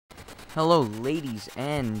Hello, ladies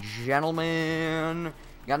and gentlemen.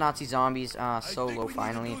 Got Nazi zombies solo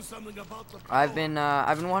finally. I've been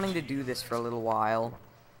wanting to do this for a little while,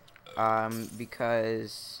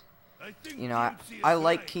 because you know I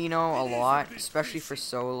like Kino a lot, especially for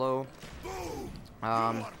solo.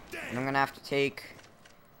 And I'm gonna have to take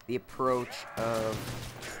the approach of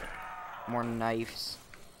more knives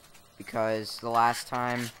because the last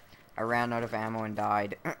time I ran out of ammo and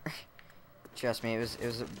died. Trust me, it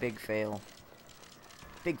was a big fail.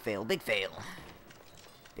 Big fail, big fail.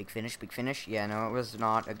 Big finish, big finish. Yeah, no, it was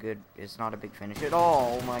not a good, it's not a big finish at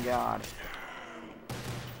all. Oh my god.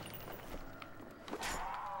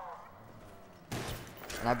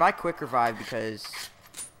 And I buy quick revive because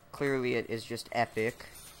clearly it is just epic.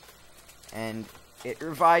 And it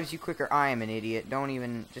revives you quicker. I am an idiot. Don't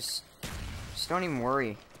even, just don't even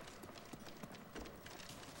worry.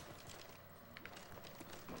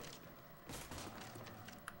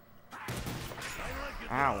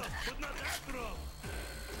 Ow.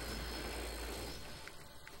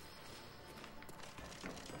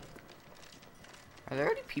 Are there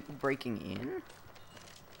already people breaking in?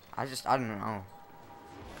 I don't know.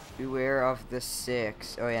 Beware of the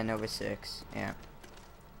 6. Oh yeah, Nova 6. Yeah.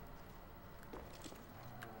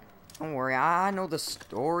 Don't worry, I know the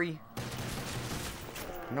story.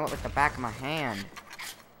 I know it like the back of my hand.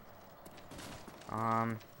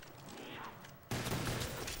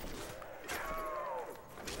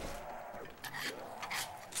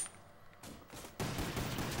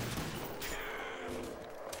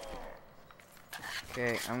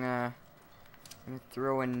 Okay, I'm gonna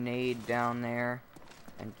throw a nade down there,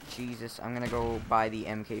 and Jesus, I'm gonna go buy the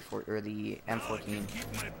MK4 or the M14,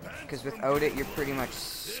 because without it, you're pretty much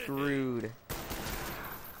screwed.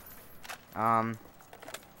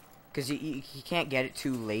 Because you can't get it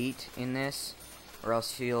too late in this, or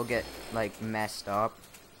else you'll get like messed up.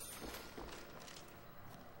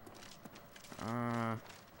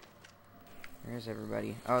 Where's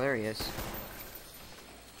everybody? Oh, there he is.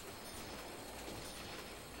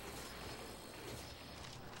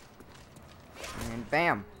 And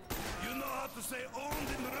bam! You know how to say owned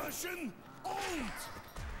in Russian? Owned!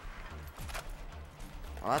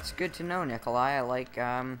 Well, that's good to know, Nikolai. I like,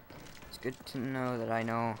 it's good to know that I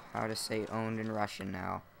know how to say owned in Russian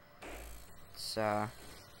now. It's a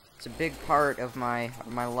big part of my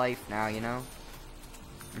life now, you know?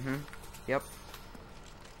 Yep.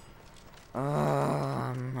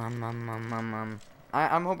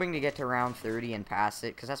 I'm hoping to get to round 30 and pass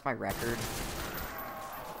it, because that's my record.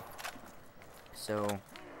 So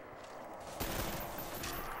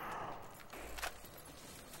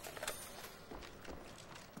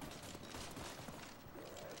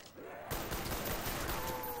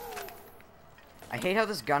I hate how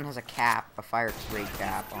this gun has a cap, a fire rate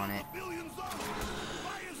cap on it.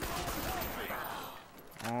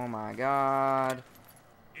 Oh my god.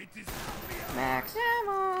 Max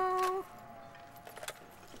ammo.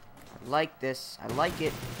 I like this. I like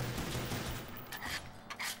it.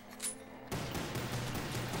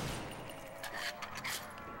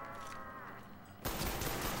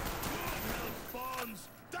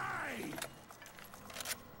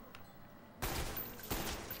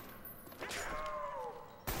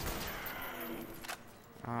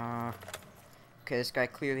 Okay, this guy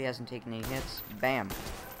clearly hasn't taken any hits. Bam.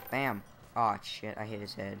 Bam. Aw, shit, I hit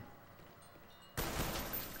his head.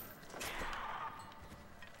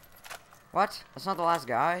 What? That's not the last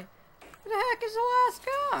guy? Who the heck is the last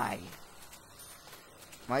guy?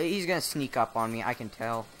 Well, he's gonna sneak up on me, I can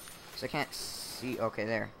tell. Because I can't see. Okay,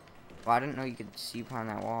 there. Well, I didn't know you could see behind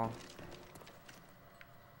that wall.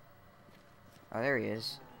 Oh, there he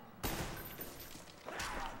is.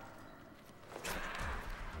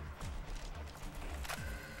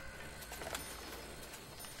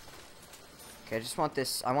 Okay, I just want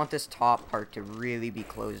this, I want this top part to really be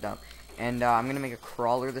closed up. And I'm gonna make a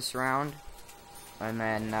crawler this round. And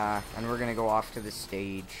then, and we're gonna go off to the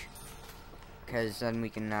stage. Because then we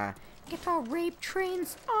can, get our rape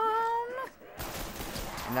trains on!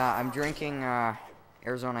 And, I'm drinking,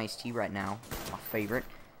 Arizona iced tea right now. My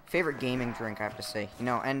favorite gaming drink, I have to say. You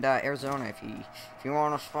know, and, Arizona, if you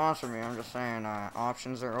want to sponsor me, I'm just saying,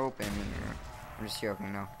 options are open here. I'm just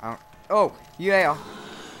joking, no. I don't, oh, yeah!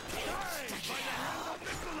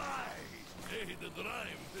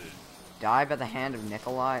 Die by the hand of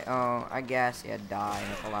Nikolai? Oh, I guess, yeah, die,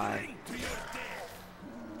 Nikolai.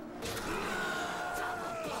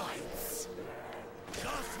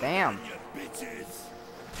 Bam!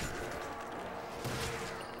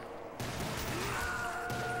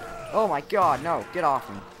 Oh my god, no, get off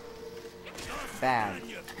me. Bad.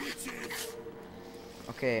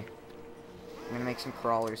 Okay. I'm gonna make some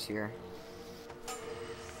crawlers here.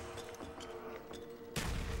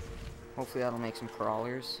 Hopefully that'll make some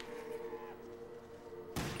crawlers.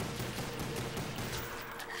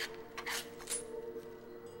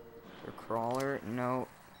 A crawler? No.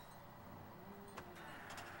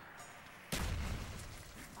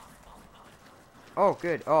 Oh,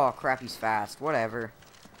 good. Oh, crap, he's fast. Whatever.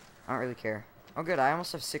 I don't really care. Oh, good. I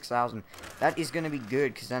almost have 6,000. That is going to be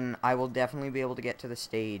good, because then I will definitely be able to get to the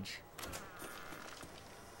stage.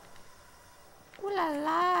 Ooh la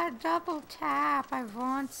la, double tap. I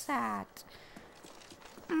want that.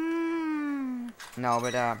 No,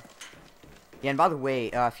 but, yeah, and by the way,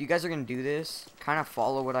 if you guys are going to do this, kind of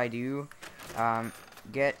follow what I do.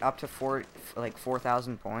 Get up to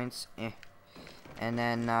 4,000 points. And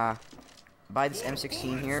then, buy this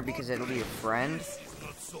M16 here, because it'll be a friend.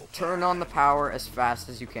 Turn on the power as fast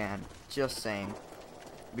as you can. Just saying.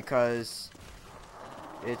 Because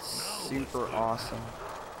it's super awesome.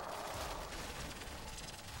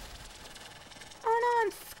 Oh no,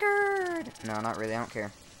 I'm scared. No, not really. I don't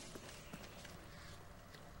care.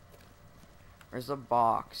 Where's the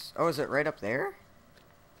box? Oh, is it right up there?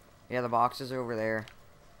 Yeah, the box is over there.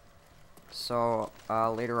 So,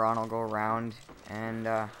 later on I'll go around and,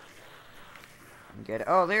 get it.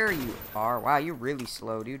 Oh, there you are. Wow, you're really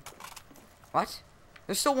slow, dude. What?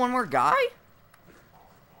 There's still one more guy?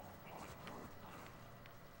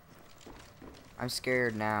 I'm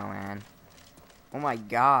scared now, man. Oh my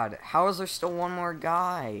god. How is there still one more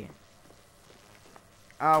guy?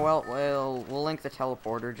 Well, we'll link the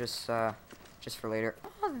teleporter just for later.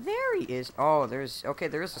 Oh, there he is. Oh, there is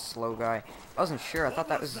a slow guy. I wasn't sure. I thought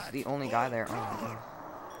that was the only guy there. Oh,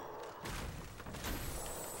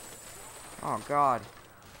 oh god.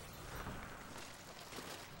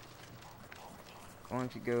 Going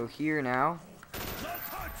to go here now.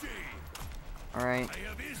 Alright.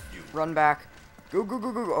 Run back. Go, go,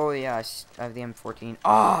 go, go. Oh, yeah, I have the M14.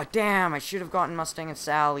 Oh, damn. I should have gotten Mustang and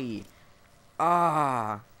Sally.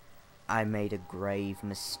 Ah. I made a grave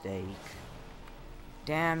mistake.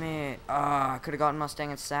 Damn it. Ah, I could have gotten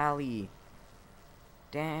Mustang and Sally.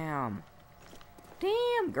 Damn.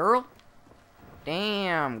 Damn, girl.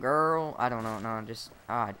 Damn, girl. I don't know. No, just...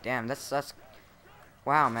 Ah, damn. That's...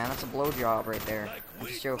 Wow, man. That's a blowjob right there. I'm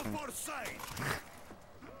just joking.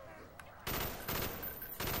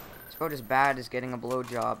 It's about as bad as getting a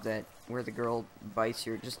blowjob where the girl bites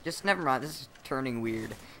your... Just never mind. This is turning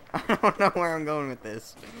weird. I don't know where I'm going with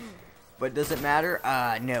this. But does it matter?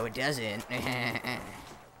 No, it doesn't.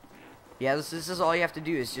 Yeah, this is all you have to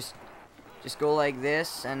do is just go like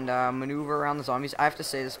this and maneuver around the zombies. I have to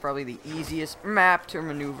say this is probably the easiest map to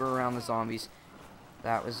maneuver around the zombies.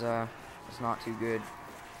 That was not too good.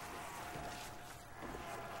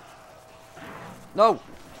 No!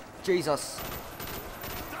 Jesus.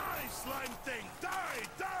 Die, slime thing! Die!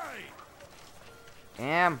 Die!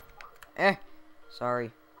 Damn.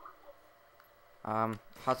 Sorry.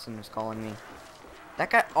 Hudson was calling me.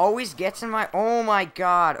 That guy always gets in my... Oh my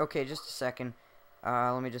god. Okay, just a second.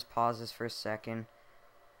 Let me just pause this for a second.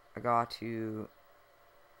 I got to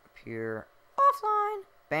appear offline.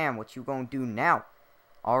 Bam, what you gonna do now?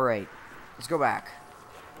 Alright. Let's go back.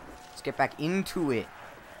 Let's get back into it.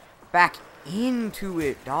 Back into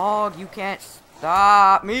it, dog. You can't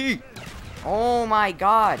stop me. Oh my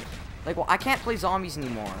god. Like, well, I can't play zombies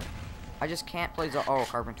anymore. I just can't play Oh,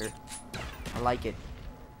 Carpenter. I like it.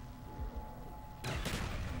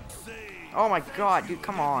 Oh my god, dude,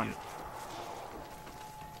 come on.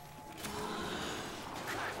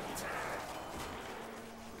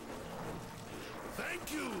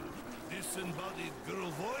 Thank you, disembodied girl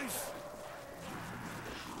voice.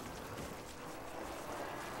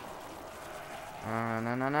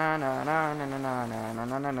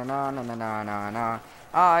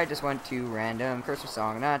 I just went to random Christmas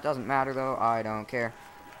song. That doesn't matter though. I don't care.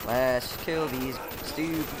 Let's kill these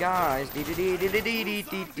stupid guys.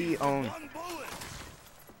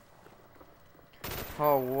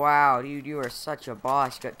 Oh wow, dude, you are such a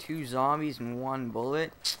boss. You got 2 zombies and 1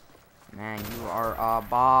 bullet. Man, you are a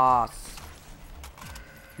boss.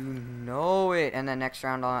 You know it. And then next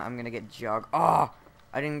round I'm gonna get Jug. Oh,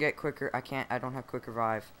 I didn't get quicker. I don't have quick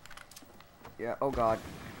revive. Yeah. Oh god.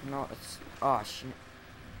 No. It's. Oh shit.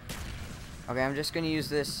 Okay, I'm just gonna use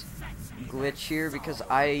this glitch here because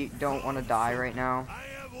I don't want to die right now. I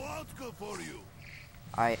have vodka for you.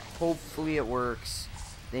 Hopefully it works.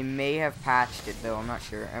 They may have patched it though. I'm not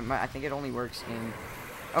sure. I think it only works in.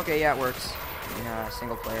 Okay, yeah, it works in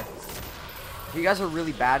single player. If you guys are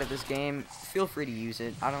really bad at this game, feel free to use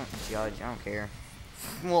it. I don't judge. I don't care.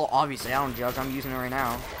 Well, obviously I don't judge. I'm using it right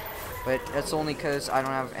now, but that's only because I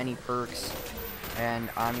don't have any perks. And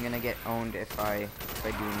I'm gonna get owned if I do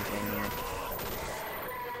anything here.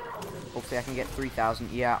 Hopefully I can get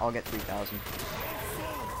 3,000. Yeah, I'll get 3,000.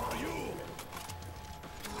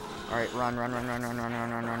 Alright, run. I'm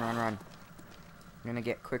gonna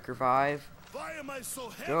get quick revive. Why am I so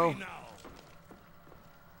heavy Go. now?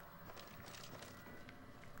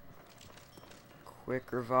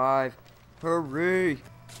 Quick revive. Hurry!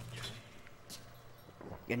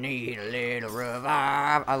 You need a little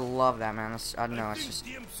revive. I love that, man. I don't know, it's just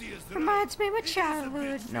reminds me of my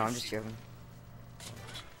childhood. No, I'm just joking.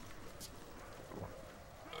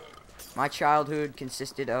 My childhood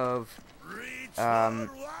consisted of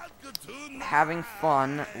having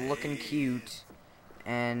fun, looking cute,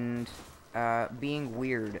 and being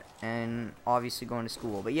weird, and obviously going to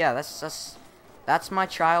school. But yeah, that's my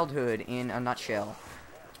childhood in a nutshell.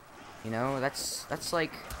 You know, that's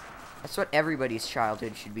what everybody's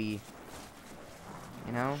childhood should be.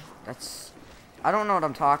 You know, I don't know what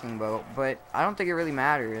I'm talking about, but I don't think it really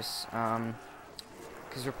matters.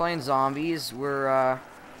 Because we're playing zombies, we're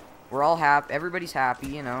all happy, everybody's happy,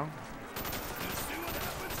 you know.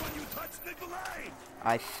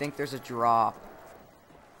 I think there's a drop.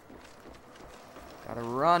 Gotta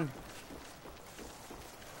run.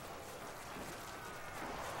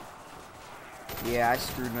 Yeah, I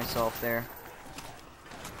screwed myself there.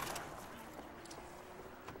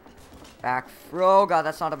 Oh god,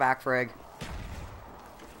 that's not a back frag.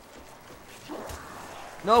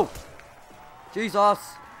 No! Jesus!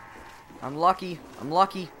 I'm lucky.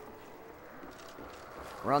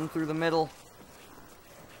 Run through the middle.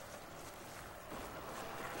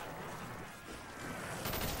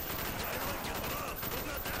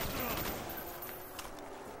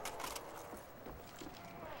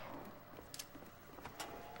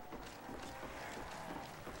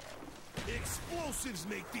 Explosives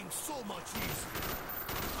make things so much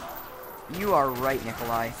easier. You are right,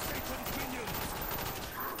 Nikolai.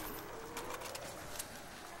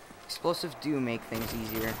 Explosives do make things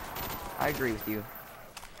easier. I agree with you.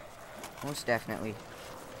 Most definitely.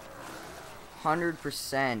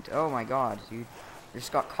 100%. Oh my god, dude. I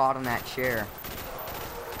just got caught in that chair.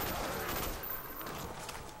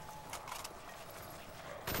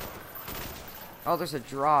 Oh, there's a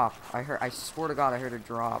drop. I swear to god I heard a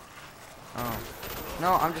drop. Oh.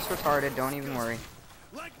 No, I'm just retarded. Don't even worry.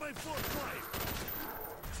 Like my fourth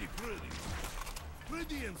wife. She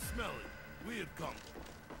pretty and smelly. Weird combo.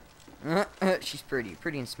 She's pretty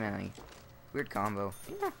and smelly. Weird combo.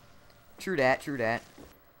 Yeah. True dat.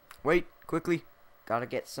 Wait, quickly. Gotta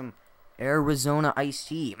get some Arizona iced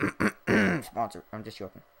tea. Sponsor. I'm just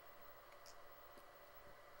joking.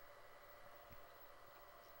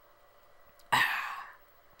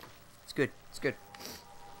 It's good.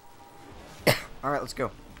 Alright, let's go.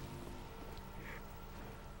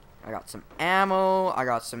 I got some ammo. I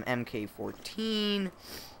got some MK14.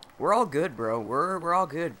 We're all good, bro. We're all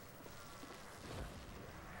good.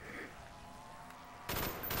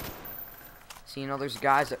 See, you know, there's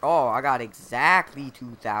guys that... Oh, I got exactly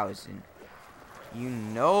 2,000. You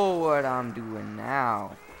know what I'm doing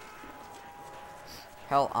now.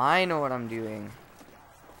 Hell, I know what I'm doing.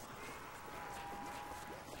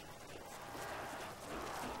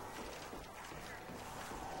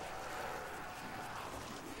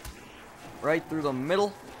 Right through the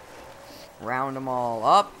middle. Round them all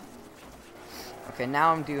up. Okay,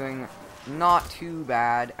 now I'm doing not too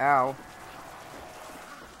bad. Ow.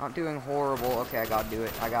 Not doing horrible. Okay, I gotta do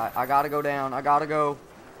it. I gotta go down. I gotta go.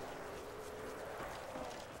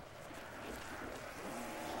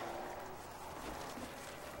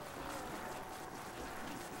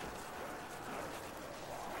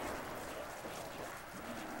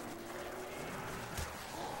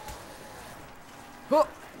 Oh!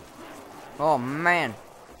 Oh man.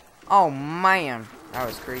 Oh man. That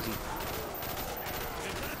was crazy.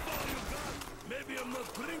 Maybe I'm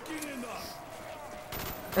not drinking enough.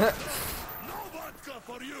 No vodka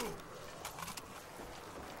for you.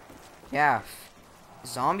 Yeah.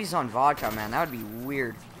 Zombies on vodka, man. That would be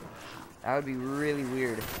weird. That would be really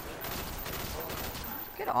weird.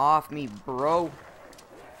 Get off me, bro.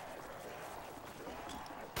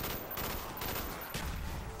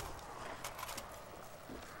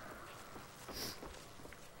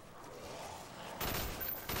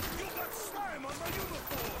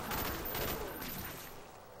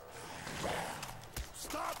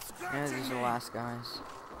 Yeah, these are the last guys.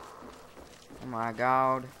 Oh my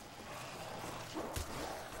god.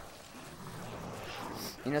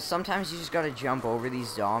 You know, sometimes you just gotta jump over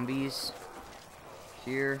these zombies.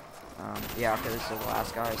 Here. Yeah, okay, this is the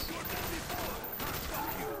last guys.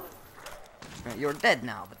 You're dead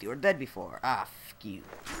now, but you were dead before. Ah, fuck you.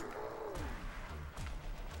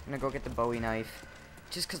 I'm gonna go get the Bowie knife.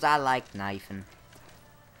 Just because I like knifing.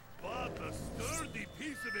 What a sturdy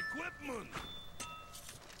piece of equipment!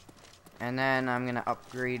 And then I'm gonna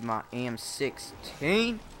upgrade my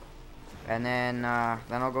AM16. And then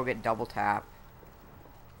I'll go get double tap.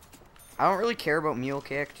 I don't really care about mule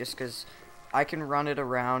kick, just because I can run it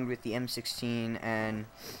around with the M16 and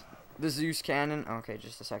the Zeus cannon. Okay,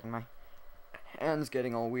 just a second, my hand's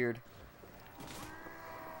getting all weird.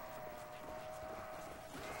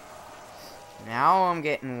 Now I'm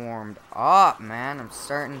getting warmed up, man. I'm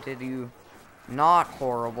starting to do not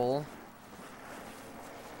horrible.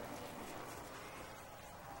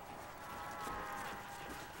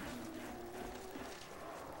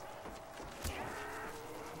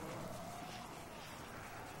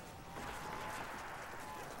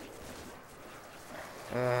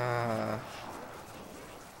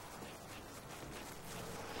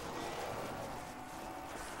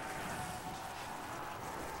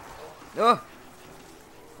 Oh!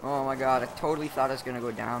 Oh my god, I totally thought I was gonna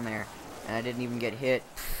go down there. And I didn't even get hit.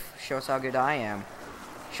 Shows how good I am.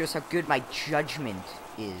 Shows how good my judgment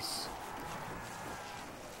is.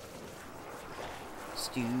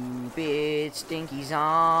 Stupid, stinky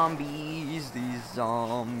zombies. These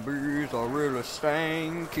zombies are really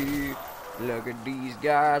stanky. Look at these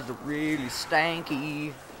guys, they're really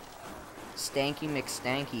stanky. Stanky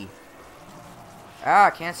McStanky. Ah, I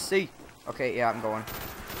can't see. Okay, yeah, I'm going.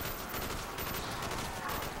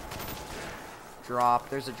 Drop,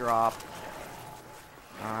 there's a drop.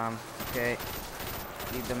 Okay.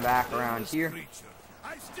 Lead them back around here.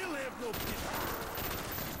 I still have no pity.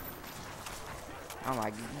 Oh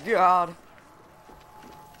my god.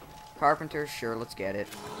 Carpenter, sure, let's get it.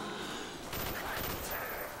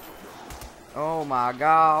 Oh my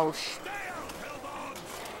gosh.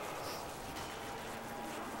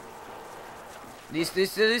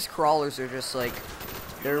 These crawlers are just like,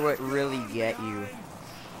 they're what really get you.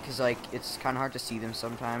 Because like, it's kind of hard to see them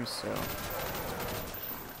sometimes, so.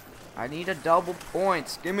 I need a double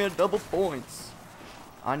points. Give me a double points.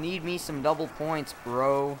 I need me some double points,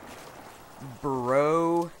 bro.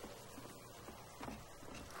 Bro.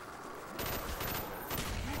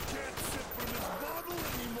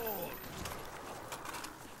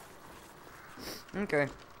 Okay.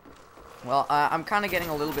 Well, I'm kind of getting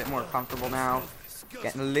a little bit more comfortable now.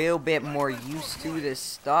 Getting a little bit more used to this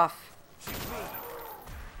stuff.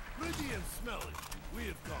 Pretty and smelly. We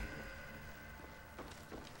have come.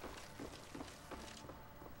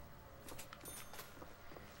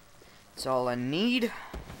 That's all I need.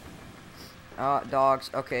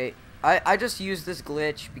 Dogs. Okay. I just used this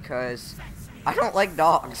glitch because I don't like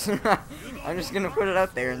dogs. I'm just gonna put it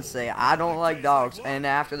out there and say I don't like dogs. And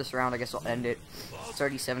after this round, I guess I'll end it. It's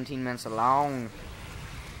already 17 minutes long.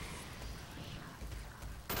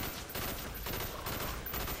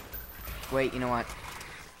 Wait, you know what?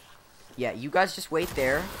 Yeah, you guys just wait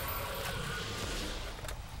there.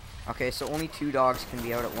 Okay, so only 2 dogs can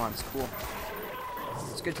be out at once. Cool.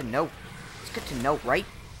 It's good to know. It's good to know, right?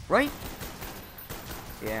 Right?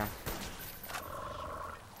 Yeah.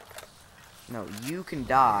 No, you can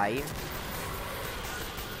die.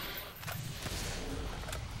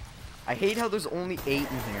 I hate how there's only 8 in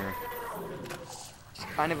here. It's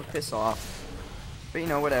kind of a piss off. But you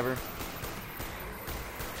know, whatever.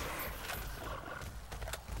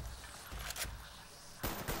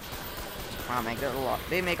 Wow,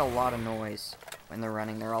 they make a lot of noise when they're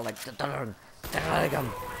running. They're all like,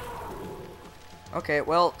 okay,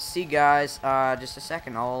 well, see guys, just a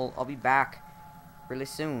second. I'll be back really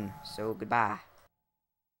soon. So goodbye.